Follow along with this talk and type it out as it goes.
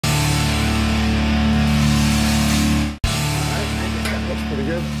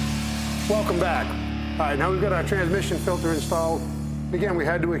Welcome back. All right, now we've got our transmission filter installed. Again, we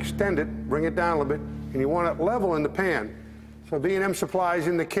had to extend it, bring it down a little bit, and you want it level in the pan. So B&M supplies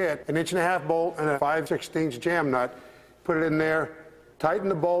in the kit an 1.5" bolt and a 5/16" jam nut. Put it in there, tighten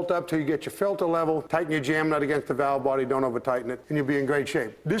the bolt up till you get your filter level, tighten your jam nut against the valve body, don't over tighten it, and you'll be in great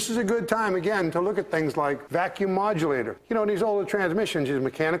shape. This is a good time, again, to look at things like vacuum modulator. You know, in these older transmissions, you have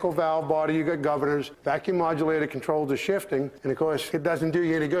mechanical valve body, you got governors, vacuum modulator controls the shifting, and of course, it doesn't do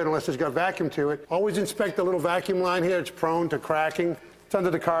you any good unless it's got vacuum to it. Always inspect the little vacuum line here, it's prone to cracking. It's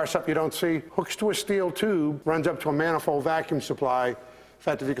under the car, something you don't see. Hooks to a steel tube, runs up to a manifold vacuum supply. In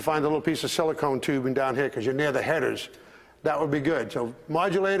fact, if you can find a little piece of silicone tubing down here, because you're near the headers, that would be good. So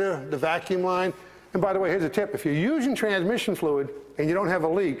modulator, the vacuum line. And by the way, here's a tip. If you're using transmission fluid and you don't have a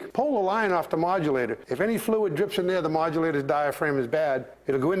leak, pull the line off the modulator. If any fluid drips in there, the modulator's diaphragm is bad.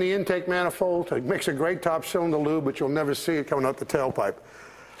 It'll go in the intake manifold. It makes a great top cylinder lube, but you'll never see it coming out the tailpipe.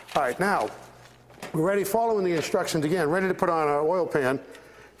 All right, now, we're ready, following the instructions again, ready to put on our oil pan.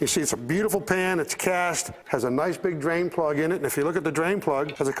 You see it's a beautiful pan, it's cast, has a nice big drain plug in it, and if you look at the drain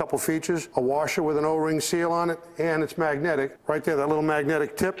plug, it has a couple features, a washer with an O-ring seal on it, and it's magnetic. Right there, that little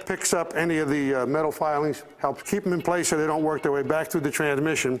magnetic tip picks up any of the metal filings, helps keep them in place so they don't work their way back through the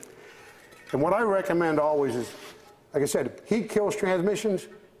transmission. And what I recommend always is, like I said, heat kills transmissions,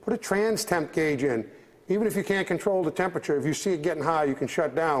 put a trans temp gauge in. Even if you can't control the temperature, if you see it getting high, you can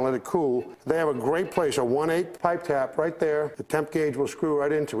shut down, let it cool. They have a great place, a 1/8 pipe tap right there. The temp gauge will screw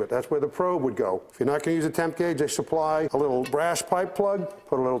right into it. That's where the probe would go. If you're not going to use a temp gauge, they supply a little brass pipe plug,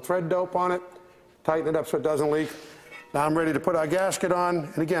 put a little thread dope on it, tighten it up so it doesn't leak. Now I'm ready to put our gasket on.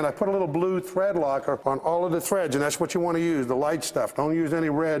 And again, I put a little blue thread locker on all of the threads, and that's what you want to use, the light stuff. Don't use any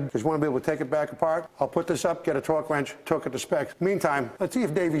red, because you want to be able to take it back apart. I'll put this up, get a torque wrench, torque it to specs. Meantime, let's see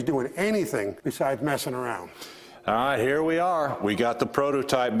if Davey's doing anything besides messing around. All right, here we are. We got the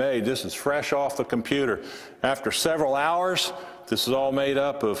prototype made. This is fresh off the computer. After several hours, this is all made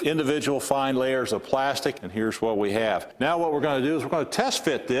up of individual fine layers of plastic, and here's what we have. Now what we're going to do is we're going to test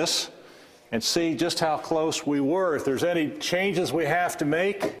fit this and see just how close we were. If there's any changes we have to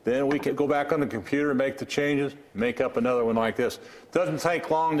make, then we can go back on the computer and make the changes, make up another one like this. Doesn't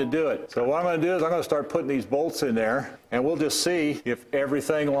take long to do it. So what I'm going to do is I'm going to start putting these bolts in there, and we'll just see if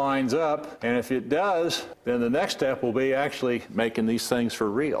everything lines up. And if it does, then the next step will be actually making these things for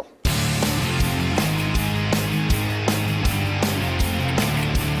real.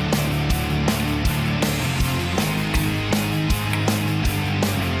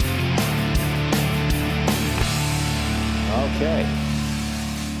 Okay,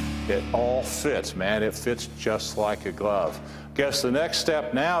 it all fits, man. It fits just like a glove. Guess the next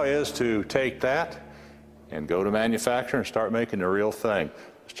step now is to take that and go to manufacturer and start making the real thing.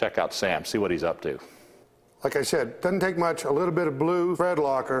 Let's check out Sam, see what he's up to. Like I said, doesn't take much, a little bit of blue thread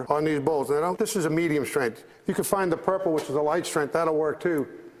locker on these bolts. Now, this is a medium strength. You can find the purple, which is a light strength, that'll work too.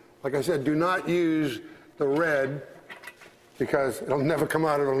 Like I said, do not use the red, because it'll never come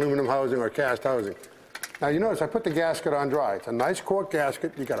out of aluminum housing or cast housing. Now you notice I put the gasket on dry. It's a nice cork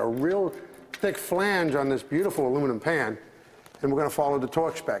gasket. You got a real thick flange on this beautiful aluminum pan, and we're going to follow the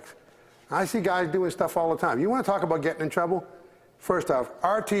torque specs. Now, I see guys doing stuff all the time. You want to talk about getting in trouble? First off,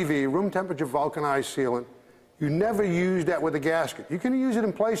 RTV, room temperature vulcanized sealant. You never use that with a gasket. You can use it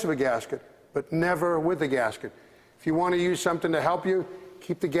in place of a gasket, but never with a gasket. If you want to use something to help you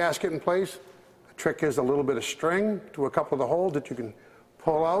keep the gasket in place, the trick is a little bit of string to a couple of the holes that you can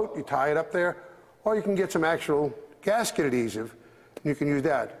pull out. You tie it up there. Or you can get some actual gasket adhesive, and you can use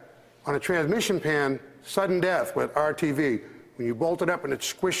that. On a transmission pan, sudden death with RTV, when you bolt it up and it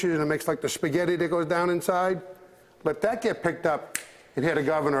squishes and it makes like the spaghetti that goes down inside, let that get picked up and hit a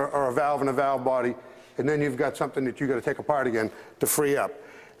governor or a valve in a valve body, and then you've got something that you've got to take apart again to free up.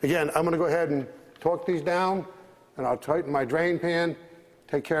 Again, I'm going to go ahead and torque these down, and I'll tighten my drain pan,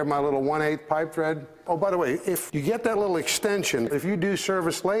 take care of my little 1/8 pipe thread. Oh, by the way, if you get that little extension, if you do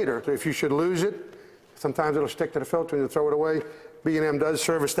service later, if you should lose it, sometimes it'll stick to the filter and you throw it away. B&M does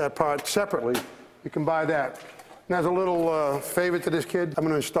service that part separately. You can buy that. And as a little favor to this kid, I'm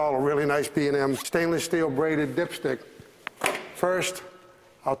going to install a really nice B&M stainless steel braided dipstick. First,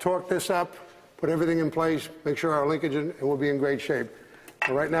 I'll torque this up, put everything in place, make sure our linkage, and we'll be in great shape.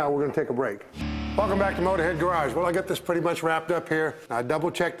 But right now, we're going to take a break. Welcome back to Motorhead Garage. Well, I got this pretty much wrapped up here. I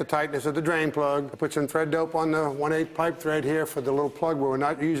double-checked the tightness of the drain plug. I put some thread dope on the 1/8 pipe thread here for the little plug where we're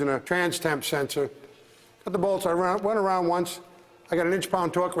not using a trans temp sensor. Got the bolts, I went around once. I got an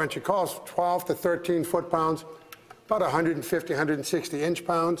inch-pound torque wrench. It costs 12 to 13 foot-pounds, about 150, 160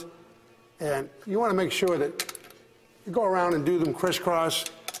 inch-pounds. And you want to make sure that you go around and do them crisscross.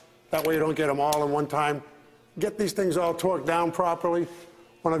 That way you don't get them all in one time. Get these things all torqued down properly.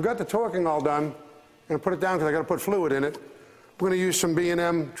 When I've got the torquing all done, I'm going to put it down because I got to put fluid in it. We're going to use some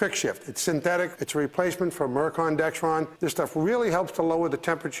B&M trick shift. It's synthetic. It's a replacement for Mercon Dexron. This stuff really helps to lower the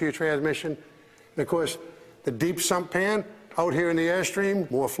temperature of your transmission. And of course, the deep sump pan out here in the airstream,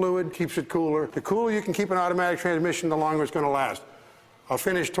 more fluid, keeps it cooler. The cooler you can keep an automatic transmission, the longer it's going to last. I'll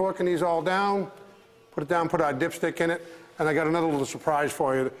finish torquing these all down, put it down, put our dipstick in it, and I got another little surprise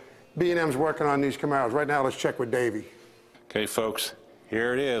for you. B&M's working on these Camaros. Right now, let's check with Davey. Okay, folks,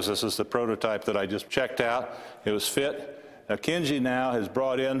 here it is. This is the prototype that I just checked out. It was fit. Now, Kenji now has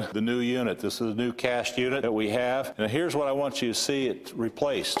brought in the new unit. This is a new cast unit that we have. And here's what I want you to see it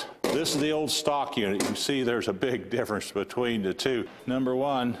replaced. This is the old stock unit. You can see there's a big difference between the two. Number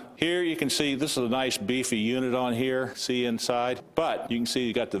one, here you can see this is a nice beefy unit on here, see inside. But you can see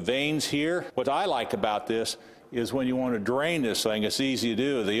you got the vanes here. What I like about this is when you want to drain this thing, it's easy to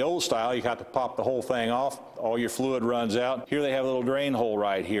do. The old style, you have to pop the whole thing off. All your fluid runs out. Here they have a little drain hole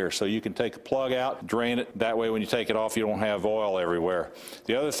right here, so you can take a plug out, drain it. That way when you take it off, you don't have oil everywhere.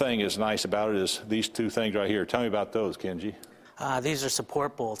 The other thing is nice about it is these two things right here. Tell me about those, Kenji. These are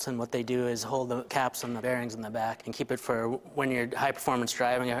support bolts, and what they do is hold the caps on the bearings in the back and keep it for when you're high-performance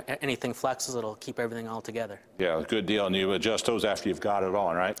driving. Anything flexes, it'll keep everything all together. Yeah, good deal. And you adjust those after you've got it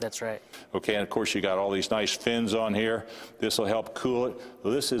on, right? That's right. Okay, and of course you got all these nice fins on here. This will help cool it.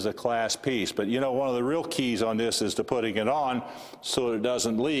 Well, this is a class piece, but you know, one of the real keys on this is to putting it on so that it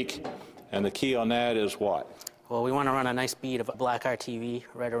doesn't leak. And the key on that is what? Well, we want to run a nice bead of black RTV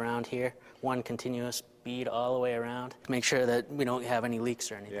right around here, one continuous bead all the way around to make sure that we don't have any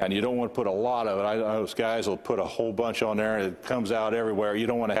leaks or anything. Yeah, and you don't want to put a lot of it. I know those guys will put a whole bunch on there and it comes out everywhere. You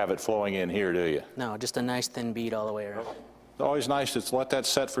don't want to have it flowing in here, do you? No, just a nice thin bead all the way around. It's always nice to let that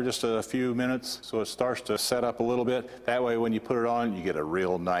set for just a few minutes so it starts to set up a little bit. That way when you put it on, you get a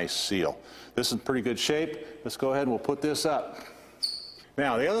real nice seal. This is in pretty good shape. Let's go ahead and we'll put this up.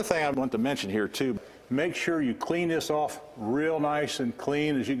 Now, the other thing I want to mention here too, make sure you clean this off real nice and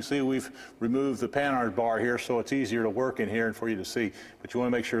clean. As you can see, we've removed the panhard bar here, so it's easier to work in here and for you to see. But you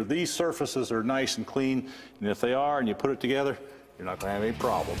want to make sure these surfaces are nice and clean, and if they are and you put it together, you're not going to have any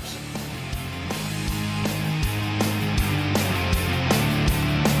problems.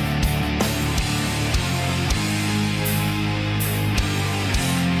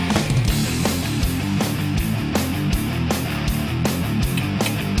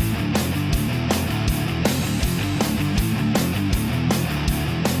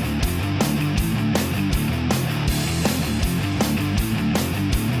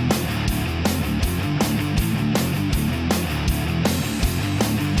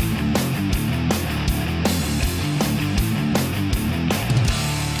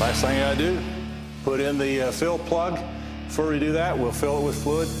 Last thing I do, put in the fill plug. Before we do that, we'll fill it with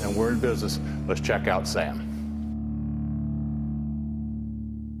fluid and we're in business. Let's check out Sam.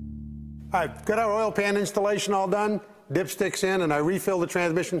 All right, got our oil pan installation all done, dipsticks in, and I refilled the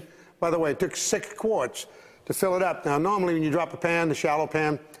transmission. By the way, it took 6 quarts to fill it up. Now, normally when you drop a pan, the shallow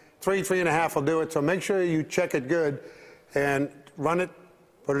pan, 3.5 will do it, so make sure you check it good and run it,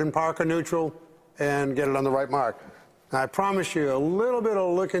 put it in park or neutral, and get it on the right mark. Now, I promise you a little bit of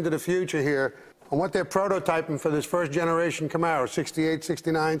a look into the future here on what they're prototyping for this first generation Camaro, 68,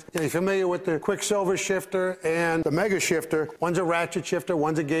 69. You're familiar with the Quicksilver shifter and the Mega shifter. One's a ratchet shifter,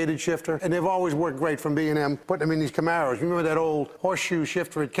 one's a gated shifter, and they've always worked great from B&M, putting them in these Camaros. Remember that old horseshoe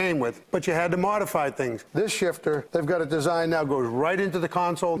shifter it came with? But you had to modify things. This shifter, they've got it designed now, goes right into the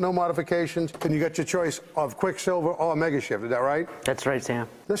console, no modifications, and you got your choice of Quicksilver or Mega shifter. Is that right? That's right, Sam.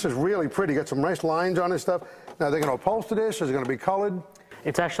 This is really pretty. Got some nice lines on this stuff. Now, they're going to upholster this? Is it going to be colored?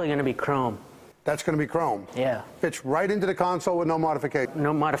 It's actually going to be chrome. That's going to be chrome? Yeah. Fits right into the console with no modification?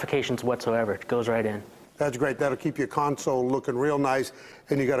 No modifications whatsoever. It goes right in. That's great. That'll keep your console looking real nice,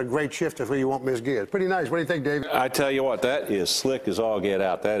 and you got a great shifter so you won't miss gears. Pretty nice. What do you think, Dave? I tell you what, that is slick as all get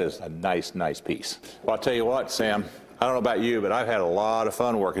out. That is a nice, nice piece. Well, I'll tell you what, Sam, I don't know about you, but I've had a lot of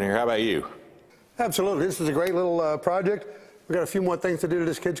fun working here. How about you? Absolutely. This is a great little project. We've got a few more things to do to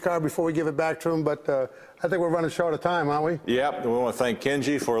this kid's car before we give it back to him, but I think we're running short of time, aren't we? Yep. We want to thank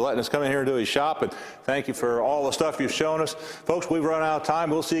Kenji for letting us come in here and do his shop, and thank you for all the stuff you've shown us. Folks, we've run out of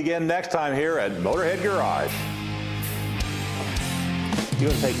time. We'll see you again next time here at Motorhead Garage. You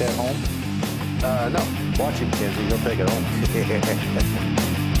going to take that home? No. Watch him, Kenji. He'll take it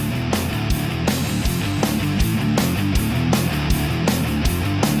home.